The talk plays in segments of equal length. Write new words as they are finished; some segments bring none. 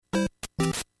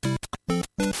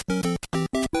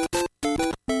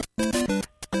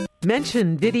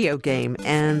Mention video game,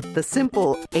 and the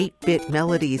simple 8-bit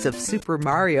melodies of Super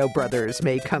Mario Brothers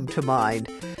may come to mind.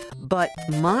 But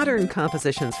modern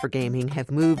compositions for gaming have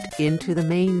moved into the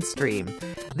mainstream.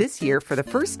 This year, for the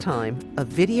first time, a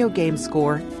video game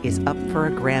score is up for a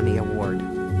Grammy Award.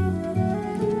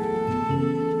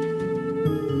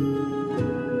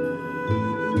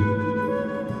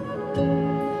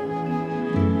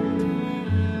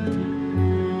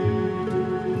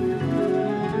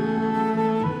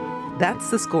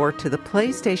 That's the score to the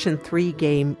PlayStation 3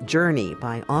 game Journey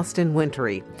by Austin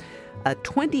Wintory, a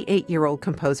 28-year-old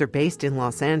composer based in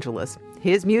Los Angeles.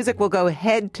 His music will go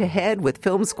head-to-head with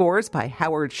film scores by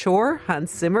Howard Shore,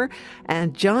 Hans Zimmer,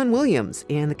 and John Williams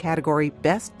in the category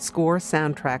Best Score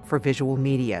Soundtrack for Visual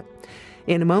Media.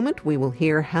 In a moment, we will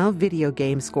hear how video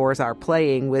game scores are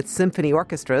playing with symphony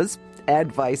orchestras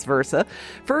and vice versa.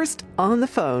 First, on the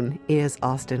phone is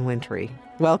Austin Wintory.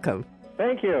 Welcome.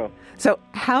 Thank you. So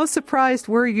how surprised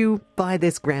were you by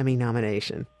this Grammy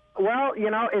nomination? Well,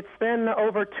 it's been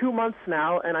over 2 months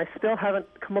now, and I still haven't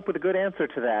come up with a good answer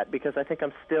to that because I think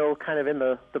I'm still kind of in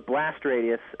the blast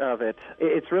radius of it.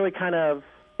 It's really kind of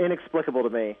inexplicable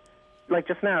to me. Like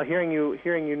just now, hearing you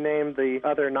name the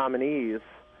other nominees,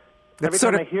 every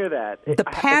time I hear that, the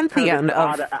pantheon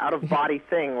of out-of-body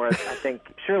thing where I think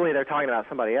surely they're talking about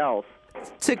somebody else.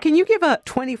 So can you give a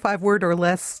 25-word or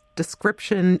less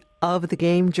description of the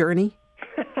game Journey?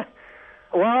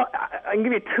 Well, I can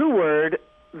give you a 2-word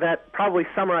that probably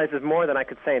summarizes more than I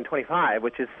could say in 25,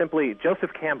 which is simply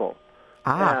Joseph Campbell.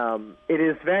 It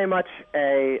is very much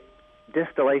a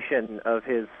distillation of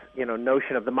his,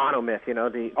 notion of the monomyth,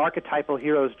 the archetypal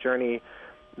hero's journey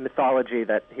mythology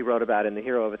that he wrote about in The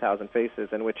Hero of a Thousand Faces,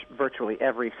 in which virtually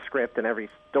every script and every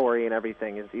story and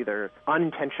everything is either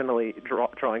unintentionally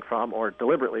drawing from or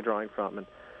deliberately drawing from. And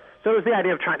so it was the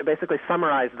idea of trying to basically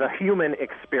summarize the human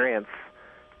experience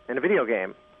in a video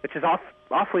game, which is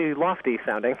awfully lofty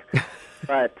sounding.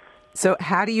 But so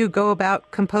how do you go about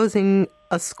composing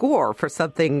a score for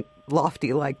something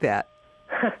lofty like that?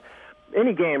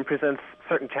 Any game presents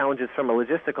certain challenges from a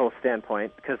logistical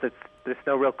standpoint because there's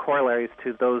no real corollaries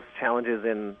to those challenges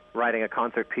in writing a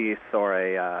concert piece or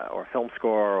a film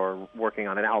score or working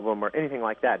on an album or anything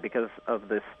like that because of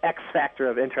this X factor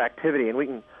of interactivity, and we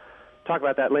can talk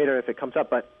about that later if it comes up.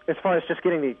 But as far as just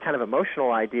getting the kind of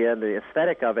emotional idea and the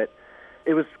aesthetic of it,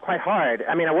 it was quite hard.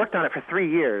 I mean, I worked on it for 3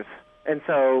 years, and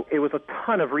so it was a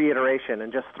ton of reiteration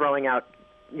and just throwing out,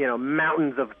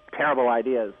 mountains of terrible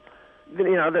ideas.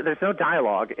 There's no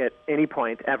dialogue at any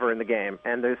point ever in the game,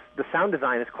 and the sound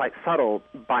design is quite subtle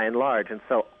by and large, and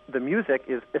so the music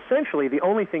is essentially the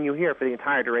only thing you hear for the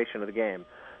entire duration of the game.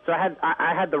 So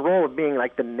I had the role of being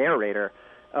like the narrator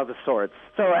of the sorts.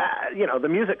 So, the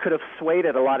music could have swayed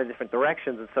it a lot of different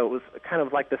directions, and so it was kind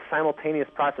of like the simultaneous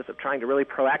process of trying to really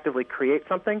proactively create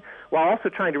something while also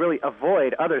trying to really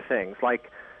avoid other things like,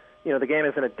 the game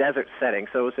is in a desert setting,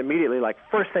 so it was immediately like,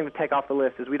 first thing to take off the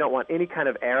list is we don't want any kind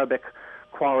of Arabic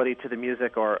quality to the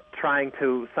music or trying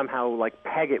to somehow,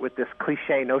 peg it with this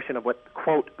cliche notion of what,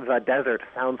 quote, the desert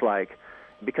sounds like,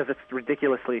 because it's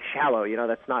ridiculously shallow,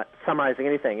 that's not summarizing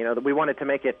anything. We wanted to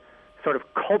make it sort of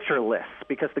cultureless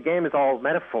because the game is all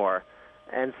metaphor,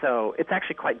 and so it's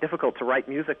actually quite difficult to write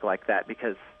music like that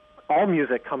because all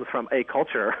music comes from a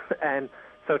culture, and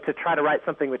so to try to write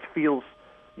something which feels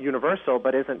universal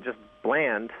but isn't just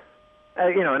bland,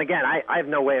 and again, I have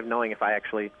no way of knowing if I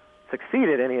actually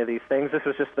succeeded any of these things. This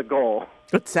was just the goal.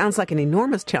 It sounds like an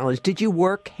enormous challenge. Did you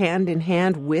work hand in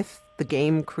hand with the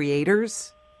game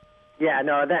creators? Yeah,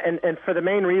 no, and for the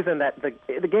main reason that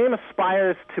the game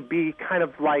aspires to be kind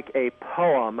of like a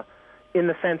poem in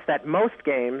the sense that most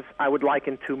games I would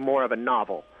liken to more of a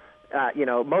novel.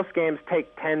 Most games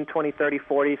take 10, 20, 30,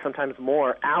 40, sometimes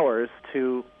more hours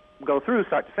to go through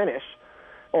start to finish.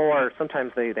 Or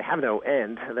sometimes they have no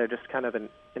end. They're just kind of an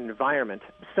environment.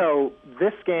 So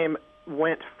this game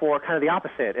went for kind of the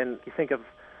opposite. And you think of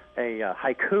a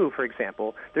haiku, for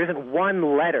example, there isn't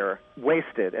one letter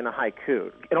wasted in a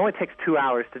haiku. It only takes 2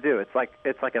 hours to do. It's like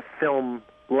a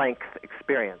film-length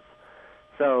experience.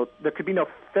 So there could be no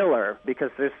filler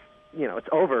because there's, it's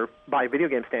over by video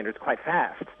game standards quite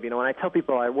fast. When I tell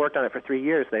people I worked on it for 3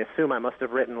 years, they assume I must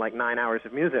have written 9 hours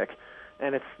of music.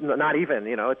 And it's not even,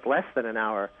 it's less than an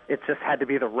hour. It just had to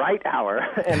be the right hour.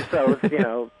 And so,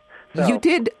 So. You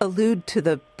did allude to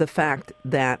the fact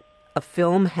that a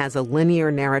film has a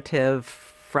linear narrative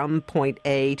from point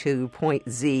A to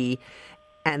point Z,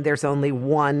 and there's only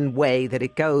one way that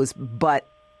it goes. But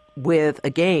with a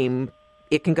game,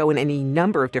 it can go in any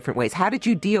number of different ways. How did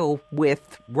you deal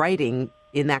with writing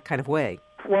in that kind of way?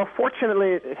 Well,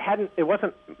 fortunately, it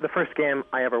wasn't the first game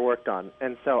I ever worked on,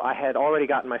 and so I had already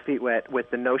gotten my feet wet with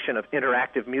the notion of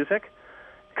interactive music,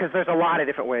 because there's a lot of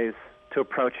different ways to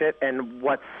approach it, and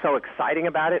what's so exciting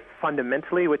about it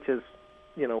fundamentally, which is,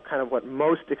 kind of what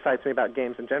most excites me about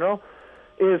games in general,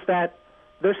 is that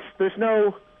there's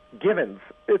no givens.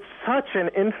 It's such an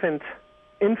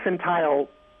infantile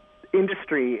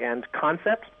industry and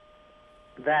concept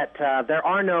that there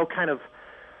are no kind of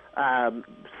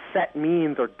set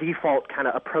means or default kind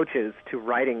of approaches to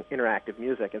writing interactive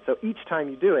music. And so each time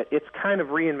you do it, it's kind of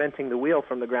reinventing the wheel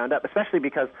from the ground up, especially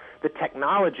because the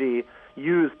technology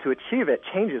used to achieve it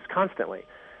changes constantly.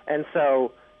 And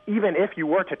so even if you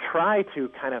were to try to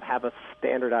kind of have a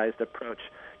standardized approach,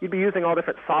 you'd be using all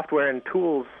different software and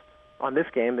tools on this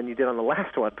game than you did on the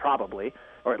last one, probably,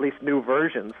 or at least new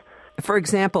versions. For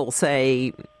example,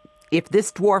 say, if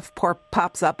this dwarf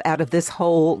pops up out of this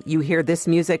hole, you hear this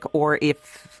music, or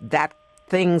if that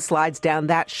thing slides down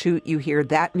that chute, you hear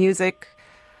that music?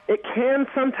 It can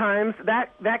sometimes.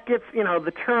 That gets,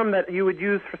 the term that you would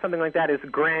use for something like that is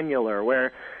granular,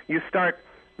 where you start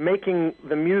making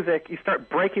the music, you start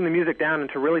breaking the music down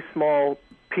into really small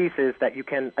pieces that you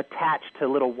can attach to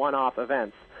little one-off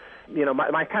events.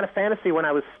 My kind of fantasy when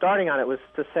I was starting on it was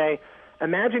to say,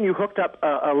 imagine you hooked up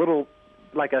a little,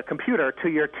 like a computer, to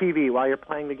your TV while you're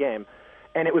playing the game,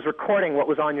 and it was recording what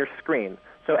was on your screen.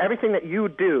 So everything that you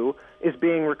do is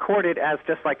being recorded as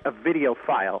just like a video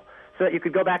file, so that you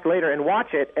could go back later and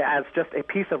watch it as just a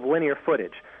piece of linear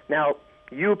footage. Now,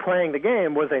 you playing the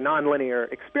game was a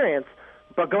nonlinear experience,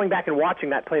 but going back and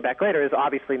watching that playback later is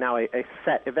obviously now a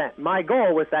set event. My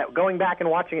goal was that going back and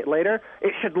watching it later,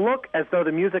 it should look as though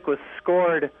the music was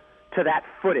scored to that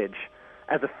footage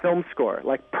as a film score,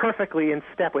 like perfectly in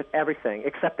step with everything,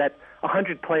 except that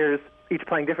 100 players, each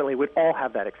playing differently, would all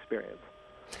have that experience.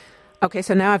 Okay,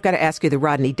 so now I've got to ask you the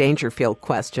Rodney Dangerfield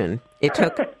question. It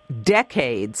took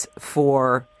decades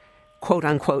for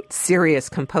quote-unquote serious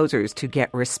composers to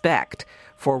get respect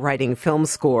for writing film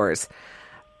scores.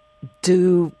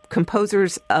 Do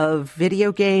composers of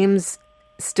video games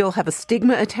still have a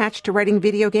stigma attached to writing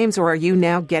video games, or are you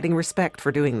now getting respect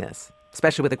for doing this,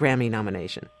 especially with a Grammy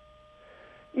nomination?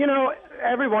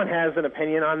 Everyone has an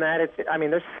opinion on that.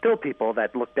 There's still people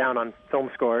that look down on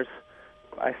film scores.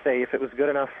 I say if it was good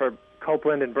enough for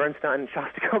Copland and Bernstein and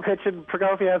Shostakovich and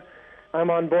Prokofiev, I'm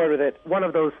on board with it. One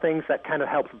of those things that kind of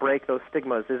helps break those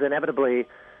stigmas is inevitably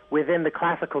within the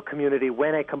classical community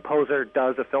when a composer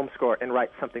does a film score and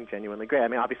writes something genuinely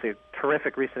great. Obviously a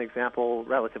terrific recent example,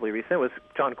 relatively recent, was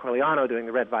John Corigliano doing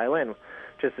The Red Violin,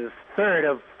 which is his third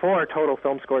of 4 total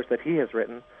film scores that he has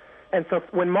written. And so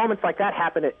when moments like that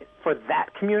happen for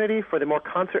that community, for the more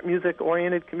concert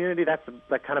music-oriented community, that's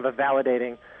kind of a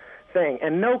validating thing.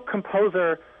 And no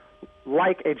composer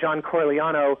like a John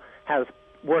Corigliano has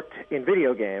worked in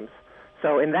video games.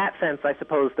 So in that sense, I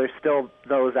suppose there's still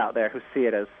those out there who see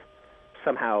it as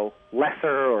somehow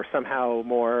lesser or somehow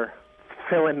more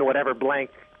fill in whatever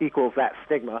blank equals that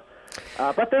stigma.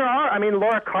 But there are,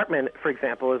 Laura Cartman, for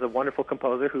example, is a wonderful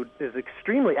composer who is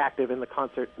extremely active in the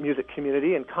concert music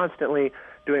community and constantly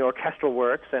doing orchestral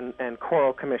works and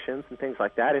choral commissions and things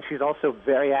like that. And she's also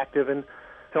very active in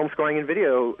film scoring and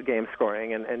video game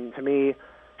scoring. And to me,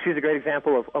 she's a great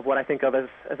example of what I think of as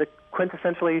a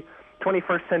quintessentially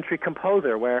 21st century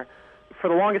composer, where for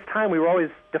the longest time we were always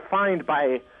defined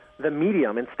by the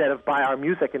medium instead of by our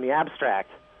music in the abstract.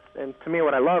 And to me,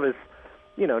 what I love is,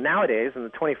 nowadays in the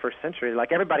 21st century,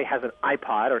 like everybody has an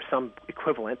iPod or some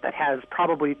equivalent that has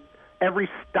probably every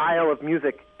style of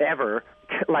music ever,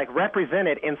 like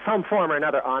represented in some form or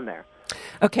another on there.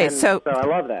 Okay, so I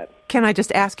love that. Can I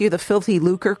just ask you the filthy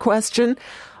lucre question?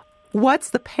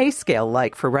 What's the pay scale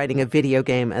like for writing a video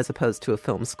game as opposed to a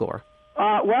film score?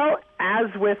 Well, as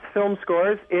with film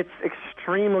scores, it's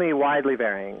extremely widely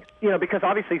varying. Because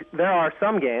obviously there are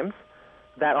some games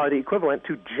that are the equivalent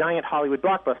to giant Hollywood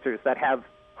blockbusters that have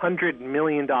 $100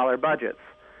 million budgets,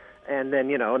 and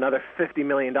then another $50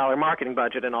 million marketing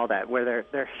budget and all that, where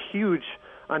they're huge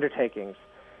undertakings.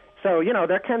 So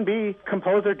there can be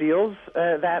composer deals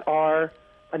that are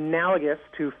analogous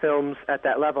to films at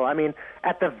that level.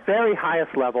 At the very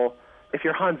highest level, if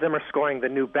you're Hans Zimmer scoring the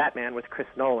new Batman with Chris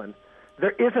Nolan,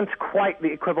 there isn't quite the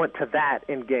equivalent to that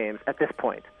in games at this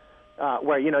point,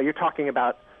 where you're talking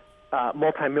about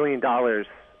multi-million dollars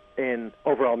in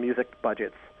overall music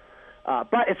budgets.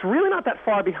 But it's really not that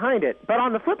far behind it. But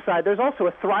on the flip side, there's also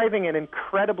a thriving and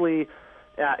incredibly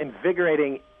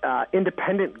invigorating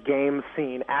independent game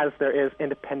scene as there is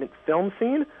independent film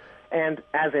scene. And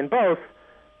as in both,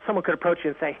 someone could approach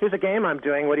you and say, here's a game I'm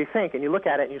doing, what do you think? And you look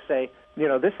at it and you say,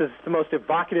 this is the most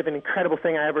evocative and incredible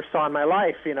thing I ever saw in my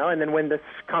life, and then when this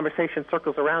conversation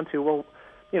circles around to, well,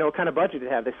 what kind of budget do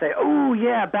you have? They say, oh,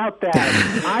 yeah, about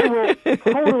that. I will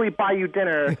totally buy you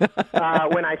dinner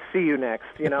when I see you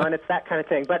next, and it's that kind of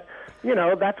thing. But,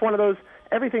 that's one of those,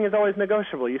 everything is always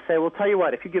negotiable. You say, well, tell you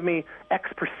what, if you give me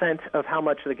X% of how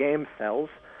much the game sells,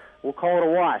 we'll call it a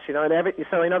wash,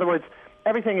 so in other words,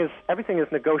 everything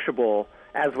is negotiable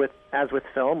as with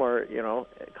film or,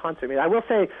 concert. I mean, I will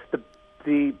say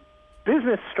the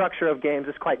business structure of games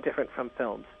is quite different from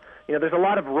films. There's a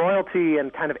lot of royalty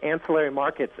and kind of ancillary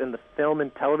markets in the film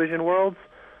and television worlds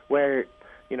where,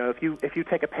 if you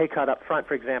take a pay cut up front,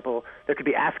 for example, there could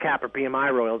be ASCAP or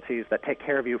BMI royalties that take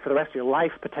care of you for the rest of your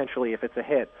life, potentially, if it's a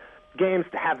hit. Games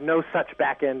have no such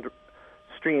back-end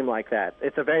stream like that.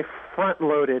 It's a very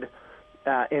front-loaded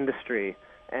industry,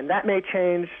 and that may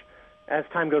change as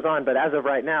time goes on, but as of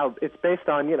right now, it's based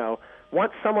on,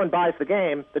 once someone buys the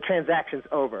game, the transaction's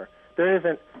over. There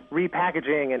isn't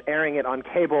repackaging and airing it on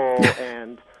cable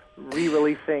and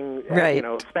re-releasing, right.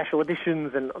 Special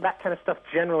editions, and that kind of stuff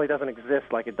generally doesn't exist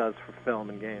like it does for film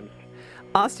and games.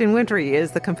 Austin Wintory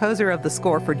is the composer of the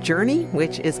score for Journey,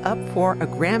 which is up for a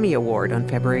Grammy Award on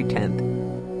February 10th.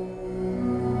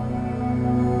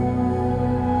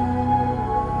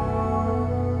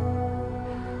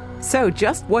 So,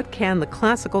 just what can the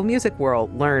classical music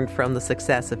world learn from the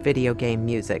success of video game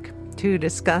music? To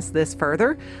discuss this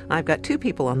further, I've got two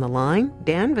people on the line.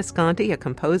 Dan Visconti, a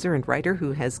composer and writer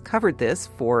who has covered this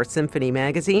for Symphony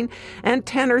Magazine, and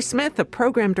Tanner Smith, a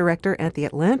program director at the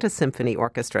Atlanta Symphony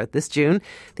Orchestra. This June,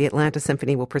 the Atlanta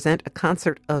Symphony will present a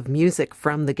concert of music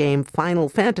from the game Final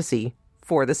Fantasy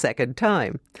for the second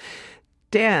time.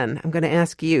 Dan, I'm going to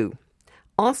ask you.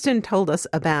 Austin told us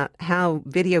about how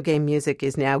video game music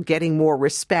is now getting more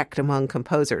respect among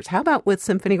composers. How about with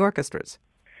symphony orchestras?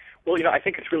 Well, I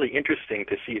think it's really interesting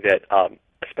to see that,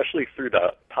 especially through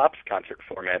the Pops concert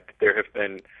format, there have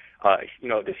been,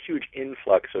 this huge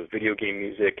influx of video game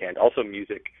music and also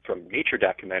music from nature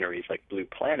documentaries like Blue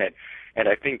Planet. And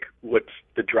I think what's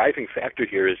the driving factor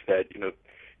here is that,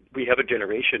 we have a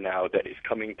generation now that is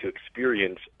coming to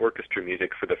experience orchestra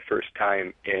music for the first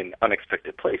time in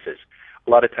unexpected places. A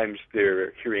lot of times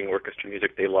they're hearing orchestra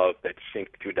music they love that's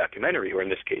synced to a documentary, or in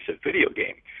this case, a video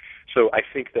game. So I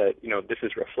think that, this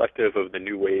is reflective of the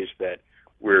new ways that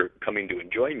we're coming to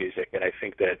enjoy music, and I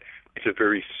think that it's a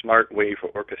very smart way for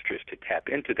orchestras to tap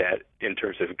into that in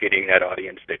terms of getting that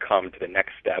audience to come to the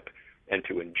next step and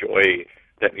to enjoy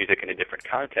that music in a different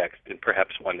context, and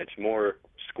perhaps one that's more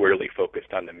squarely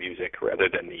focused on the music rather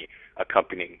than the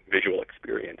accompanying visual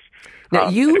experience. Now,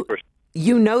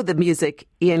 you know the music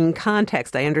in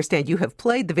context. I understand you have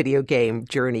played the video game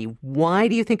Journey. Why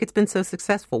do you think it's been so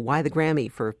successful? Why the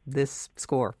Grammy for this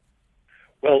score?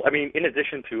 Well, in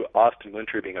addition to Austin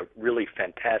Wintory being a really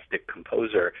fantastic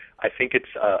composer, I think it's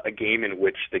a game in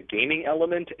which the gaming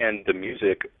element and the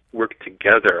music work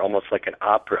together, almost like an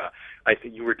opera. I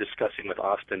think you were discussing with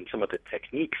Austin some of the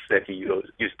techniques that he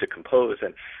used to compose,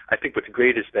 and I think what's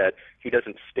great is that he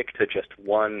doesn't stick to just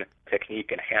one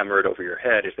technique and hammer it over your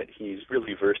head, is that he's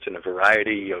really versed in a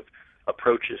variety of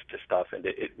approaches to stuff, and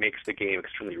it makes the game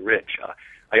extremely rich.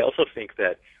 I also think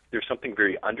that there's something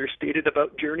very understated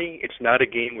about Journey. It's not a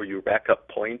game where you rack up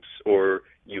points or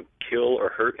you kill or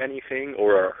hurt anything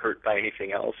or are hurt by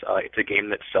anything else. It's a game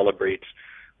that celebrates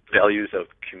values of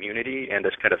community and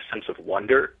this kind of sense of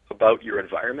wonder about your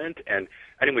environment. And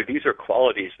anyway, these are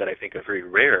qualities that I think are very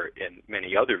rare in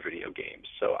many other video games.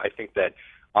 So I think that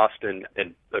Austin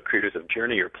and the creators of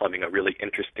Journey are plumbing a really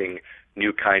interesting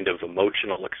new kind of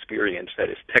emotional experience that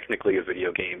is technically a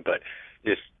video game, but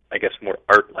is, I guess, more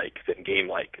art-like than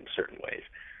game-like in certain ways.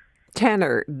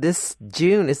 Tanner, this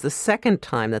June is the second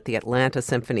time that the Atlanta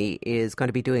Symphony is going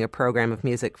to be doing a program of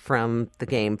music from the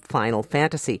game Final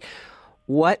Fantasy.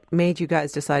 What made you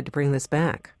guys decide to bring this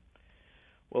back?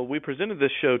 Well, we presented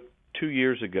this show 2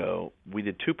 years ago. We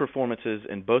did 2 performances,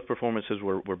 and both performances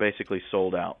were basically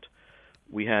sold out.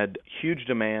 We had huge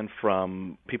demand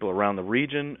from people around the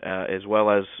region, as well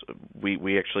as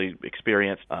we actually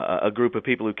experienced a group of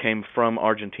people who came from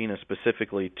Argentina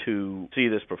specifically to see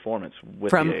this performance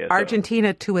with from the ASO.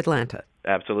 Argentina to Atlanta.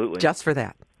 Absolutely. Just for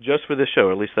that. Just for this show,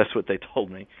 or at least that's what they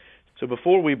told me. So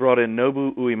before we brought in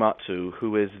Nobu Uematsu,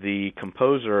 who is the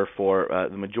composer for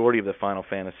the majority of the Final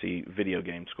Fantasy video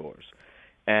game scores.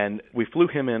 And we flew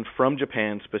him in from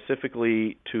Japan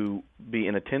specifically to be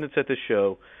in attendance at the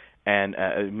show and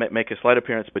make a slight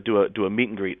appearance, but do a meet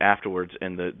and greet afterwards.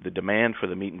 And the demand for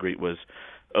the meet and greet was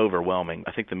overwhelming.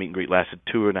 I think the meet and greet lasted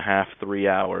 2.5, 3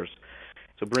 hours.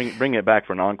 So bringing it back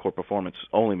for an encore performance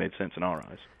only made sense in our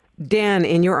eyes. Dan,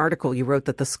 in your article, you wrote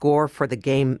that the score for the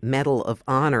game Medal of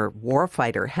Honor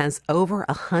Warfighter has over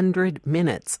 100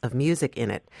 minutes of music in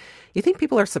it. You think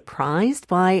people are surprised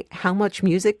by how much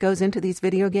music goes into these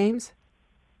video games?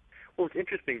 Well, it's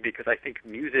interesting because I think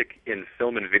music in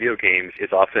film and video games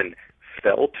is often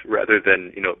felt rather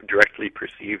than, directly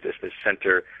perceived as the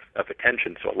center of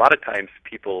attention. So a lot of times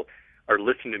people are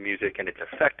listening to music and it's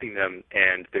affecting them,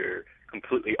 and they're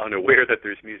completely unaware that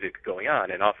there's music going on.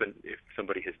 And often if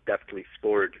somebody has deftly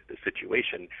scored the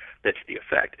situation, that's the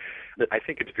effect. But I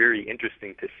think it's very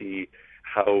interesting to see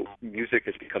how music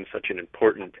has become such an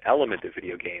important element of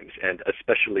video games, and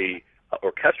especially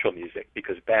orchestral music,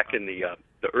 because back in the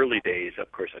early days,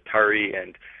 of course, Atari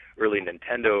and early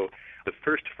Nintendo, the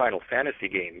first Final Fantasy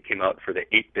game came out for the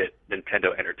 8-bit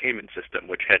Nintendo Entertainment System,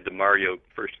 which had the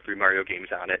first 3 Mario games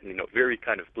on it, and very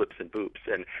kind of blips and boops.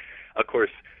 And of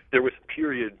course, there was a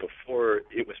period before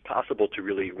it was possible to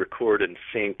really record and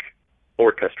sync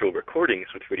orchestral recordings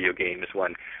with video games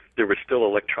when there were still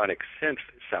electronic synth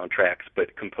soundtracks,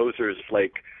 but composers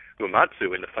like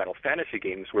Uematsu in the Final Fantasy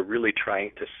games were really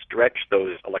trying to stretch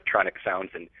those electronic sounds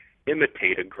and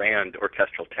imitate a grand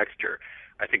orchestral texture.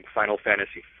 I think Final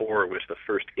Fantasy IV was the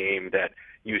first game that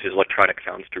uses electronic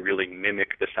sounds to really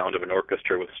mimic the sound of an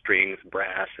orchestra with strings,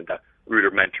 brass, and the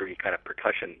rudimentary kind of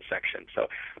percussion section. So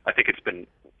I think it's been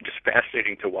just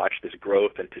fascinating to watch this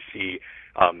growth and to see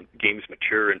games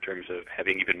mature in terms of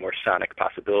having even more sonic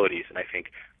possibilities, and I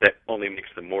think that only makes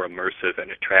them more immersive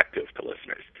and attractive to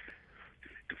listeners.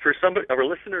 For a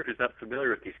listener who's not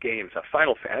familiar with these games, a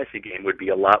Final Fantasy game would be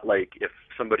a lot like if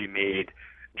somebody made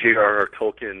J.R.R.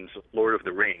 Tolkien's Lord of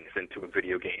the Rings into a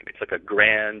video game. It's like a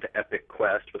grand, epic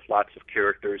quest with lots of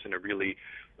characters in a really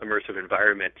immersive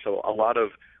environment. So a lot of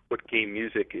what game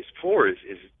music is for is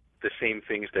the same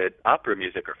things that opera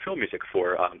music or film music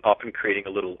for, often creating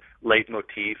a little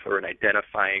leitmotif or an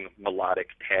identifying melodic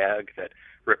tag that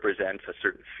represents a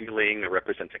certain feeling or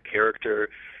represents a character.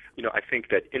 I think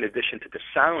that in addition to the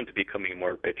sound becoming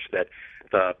more rich, that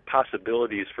the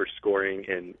possibilities for scoring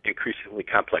in increasingly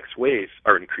complex ways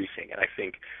are increasing. And I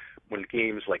think when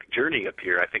games like Journey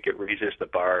appear, I think it raises the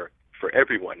bar for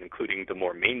everyone, including the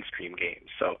more mainstream games.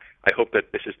 So I hope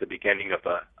that this is the beginning of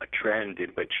a trend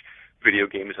in which video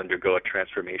games undergo a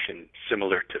transformation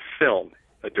similar to film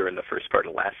during the first part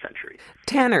of last century.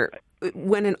 Tanner,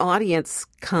 when an audience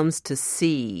comes to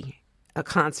see a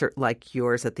concert like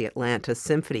yours at the Atlanta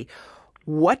Symphony,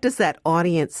 what does that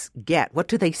audience get? What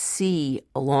do they see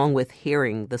along with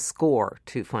hearing the score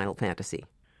to Final Fantasy?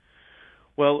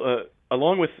 Well,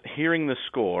 along with hearing the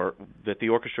score that the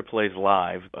orchestra plays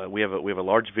live, we have a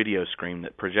large video screen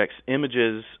that projects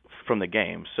images from the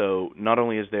game. So not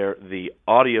only is there the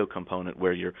audio component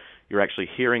where you're actually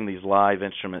hearing these live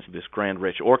instruments, this grand,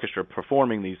 rich orchestra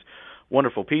performing these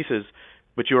wonderful pieces,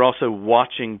 but you're also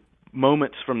watching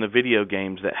moments from the video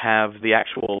games that have the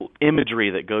actual imagery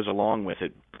that goes along with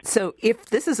it. So if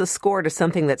this is a score to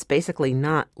something that's basically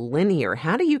not linear,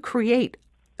 how do you create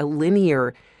a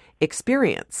linear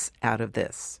experience out of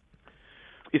this?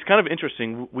 It's kind of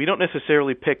interesting. We don't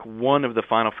necessarily pick one of the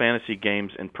Final Fantasy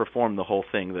games and perform the whole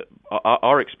thing.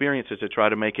 Our experience is to try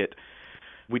to make it,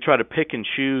 we try to pick and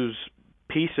choose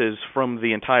pieces from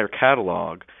the entire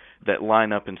catalog that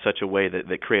line up in such a way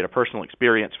that create a personal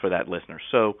experience for that listener.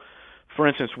 So, for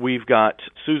instance, we've got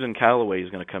Susan Calloway is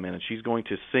going to come in, and she's going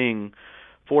to sing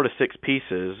 4 to 6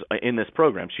 pieces in this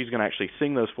program. She's going to actually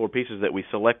sing those 4 pieces that we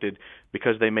selected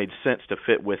because they made sense to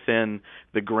fit within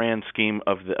the grand scheme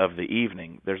of the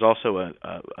evening. There's also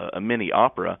a mini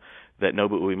opera that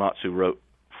Nobuo Uematsu wrote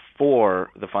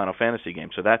for the Final Fantasy game,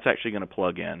 so that's actually going to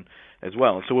plug in as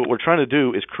well. And so what we're trying to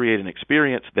do is create an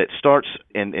experience that starts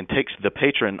and takes the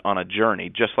patron on a journey,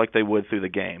 just like they would through the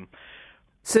game.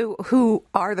 So who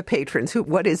are the patrons?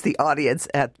 What is the audience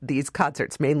at these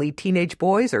concerts? Mainly teenage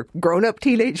boys or grown-up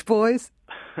teenage boys?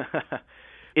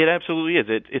 It absolutely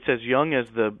is. It's as young as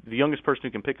the youngest person who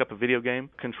can pick up a video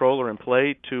game controller and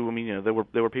play to,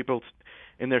 there were people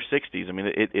in their 60s. I mean,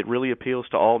 it really appeals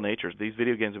to all natures. These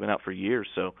video games have been out for years,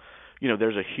 so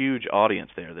there's a huge audience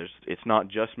there. It's not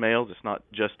just males, it's not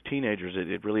just teenagers.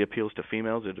 It really appeals to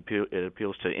females. It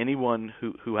appeals to anyone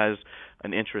who has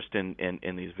an interest in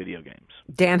these video games.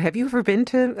 Dan, have you ever been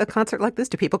to a concert like this?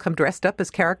 Do people come dressed up as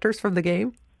characters from the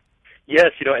game?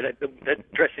 Yes, and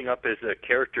that dressing up as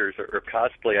characters or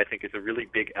cosplay, I think, is a really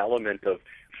big element of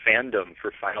fandom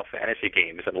for Final Fantasy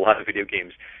games and a lot of video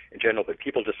games in general. But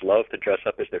people just love to dress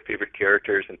up as their favorite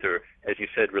characters and to, as you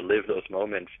said, relive those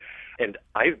moments. And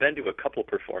I've been to a couple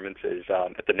performances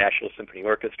at the National Symphony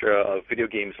Orchestra of video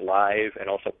games live, and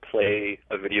also play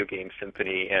a video game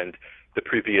symphony and the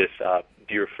previous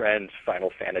Dear Friends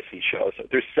Final Fantasy show. So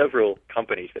there's several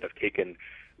companies that have taken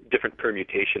different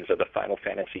permutations of the Final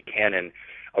Fantasy canon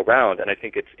around, and I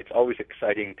think it's always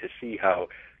exciting to see how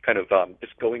kind of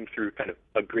just going through kind of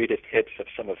a greatest hits of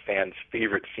some of fans'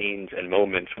 favorite scenes and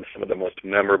moments with some of the most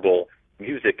memorable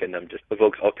music in them just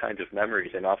evokes all kinds of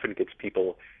memories and often gets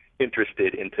people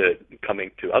interested into coming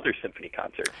to other symphony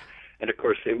concerts. And of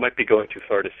course, it might be going too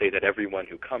far to say that everyone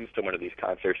who comes to one of these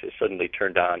concerts is suddenly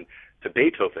turned on to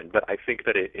Beethoven, but I think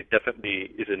that it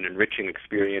definitely is an enriching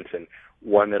experience and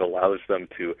one that allows them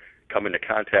to come into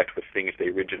contact with things they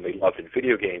originally loved in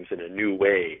video games in a new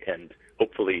way, and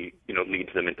hopefully,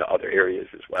 leads them into other areas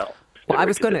as well. Well, I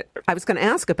was going to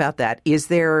ask about that. Is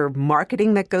there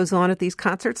marketing that goes on at these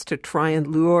concerts to try and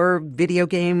lure video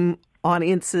game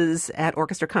audiences at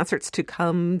orchestra concerts to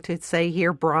come to, say,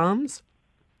 hear Brahms?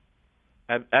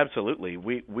 Absolutely.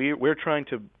 We're trying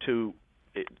to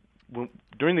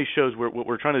during these shows, what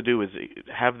we're trying to do is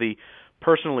have the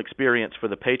personal experience for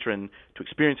the patron to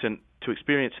experience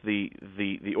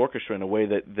the orchestra in a way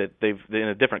that they've in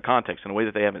a different context, in a way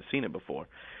that they haven't seen it before.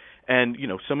 And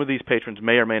some of these patrons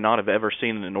may or may not have ever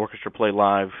seen an orchestra play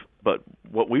live, but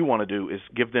what we want to do is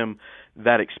give them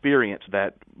that experience.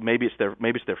 That maybe it's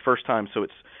their first time, so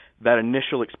it's that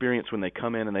initial experience when they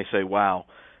come in and they say, "Wow,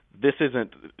 this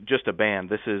isn't just a band.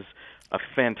 This is a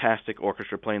fantastic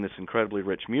orchestra playing this incredibly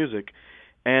rich music."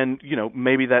 And,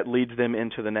 maybe that leads them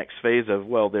into the next phase of,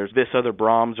 well, there's this other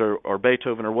Brahms or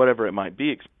Beethoven or whatever it might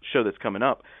be show that's coming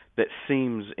up that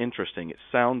seems interesting. It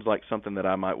sounds like something that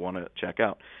I might want to check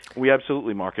out. We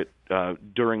absolutely market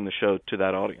during the show to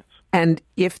that audience. And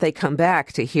if they come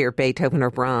back to hear Beethoven or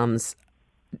Brahms,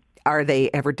 are they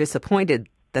ever disappointed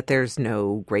that there's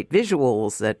no great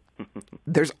visuals, that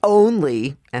there's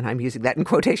only, and I'm using that in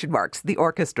quotation marks, the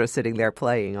orchestra sitting there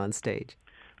playing on stage?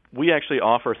 We actually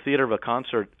offer theater of a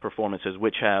concert performances,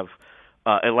 which have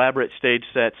elaborate stage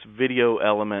sets, video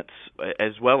elements,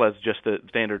 as well as just the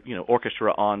standard,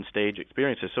 orchestra on stage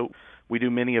experiences. So we do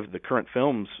many of the current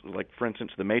films, like for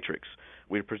instance, The Matrix.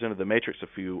 We presented The Matrix a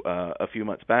few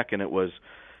months back, and it was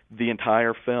the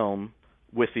entire film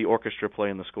with the orchestra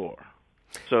playing the score.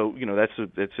 So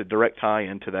it's a direct tie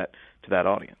into that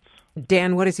audience.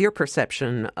 Dan, what is your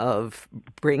perception of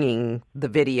bringing the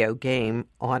video game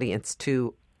audience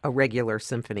to a regular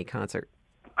symphony concert?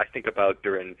 I think about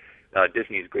during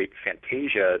Disney's great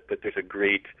Fantasia that there's a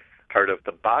great part of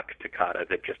the Bach toccata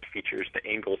that just features the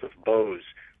angles of bows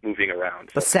moving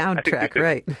around. The soundtrack,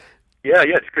 right? Yeah,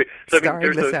 it's great. So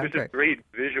there's a great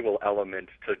visual element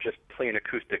to just play an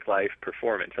acoustic live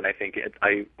performance, and I think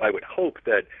I would hope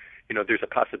that there's a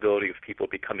possibility of people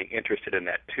becoming interested in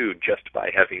that too, just by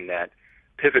having that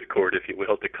pivot chord, if you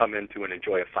will, to come into and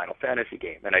enjoy a Final Fantasy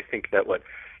game. And I think that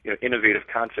innovative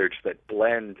concerts that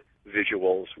blend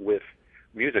visuals with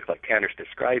music, like Tanner's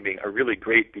describing, are really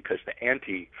great, because the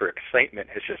ante for excitement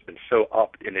has just been so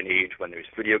upped in an age when there's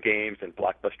video games and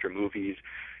blockbuster movies.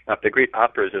 The great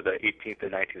operas of the 18th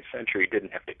and 19th century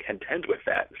didn't have to contend with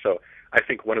that. So I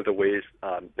think one of the ways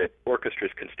that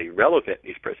orchestras can stay relevant in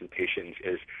these presentations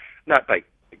is not by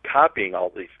copying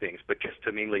all these things, but just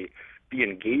to mainly be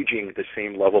engaging the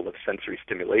same level of sensory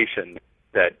stimulation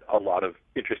that a lot of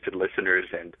interested listeners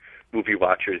and movie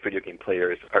watchers, video game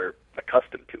players are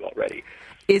accustomed to already.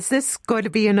 Is this going to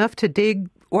be enough to dig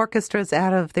orchestras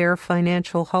out of their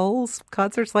financial holes,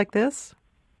 concerts like this?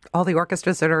 All the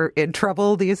orchestras that are in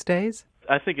trouble these days?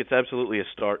 I think it's absolutely a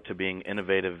start to being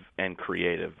innovative and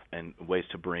creative and ways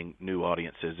to bring new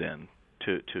audiences in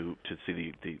to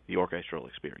see the orchestral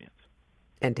experience.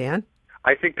 And Dan?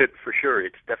 I think that for sure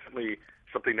it's definitely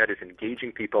something that is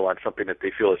engaging people on something that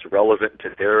they feel is relevant to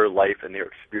their life and their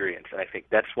experience. And I think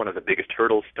that's one of the biggest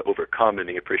hurdles to overcome in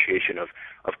the appreciation of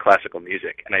classical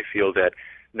music. And I feel that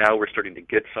now we're starting to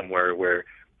get somewhere where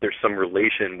there's some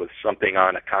relation with something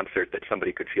on a concert that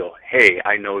somebody could feel, hey,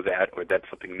 I know that, or that's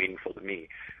something meaningful to me.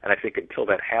 And I think until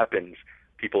that happens,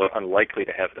 people are unlikely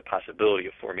to have the possibility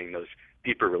of forming those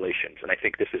deeper relations. And I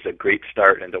think this is a great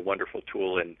start and a wonderful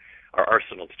tool in our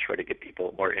arsenal to try to get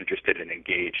people more interested and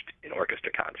engaged in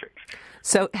orchestra concerts.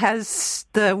 So has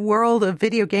the world of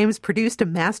video games produced a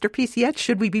masterpiece yet?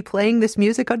 Should we be playing this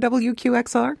music on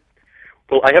WQXR?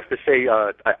 Well, I have to say,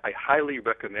 I highly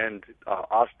recommend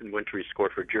Austin Wintory's score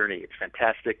for Journey. It's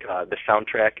fantastic. The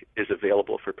soundtrack is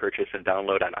available for purchase and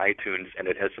download on iTunes, and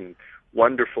it has some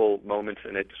wonderful moments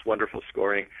in it, just wonderful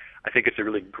scoring. I think it's a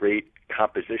really great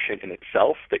composition in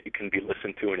itself that you can be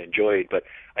listened to and enjoyed, but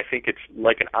I think it's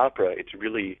like an opera. It's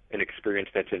really an experience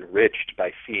that's enriched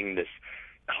by seeing this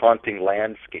haunting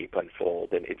landscape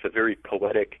unfold, and it's a very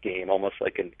poetic game, almost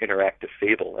like an interactive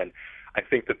fable, and I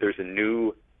think that there's a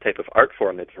new type of art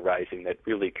form that's arising that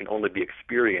really can only be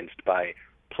experienced by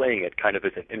playing it kind of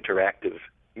as an interactive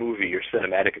movie or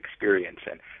cinematic experience.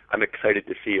 And I'm excited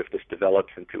to see if this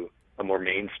develops into a more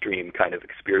mainstream kind of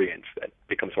experience that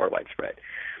becomes more widespread.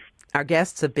 Our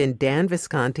guests have been Dan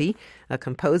Visconti, a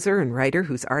composer and writer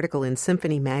whose article in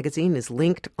Symphony Magazine is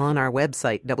linked on our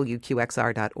website,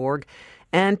 wqxr.org,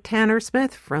 and Tanner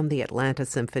Smith from the Atlanta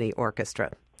Symphony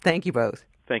Orchestra. Thank you both.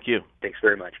 Thank you. Thanks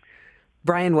very much.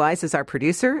 Brian Wise is our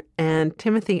producer, and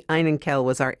Timothy Einenkel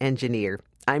was our engineer.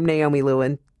 I'm Naomi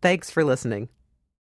Lewin. Thanks for listening.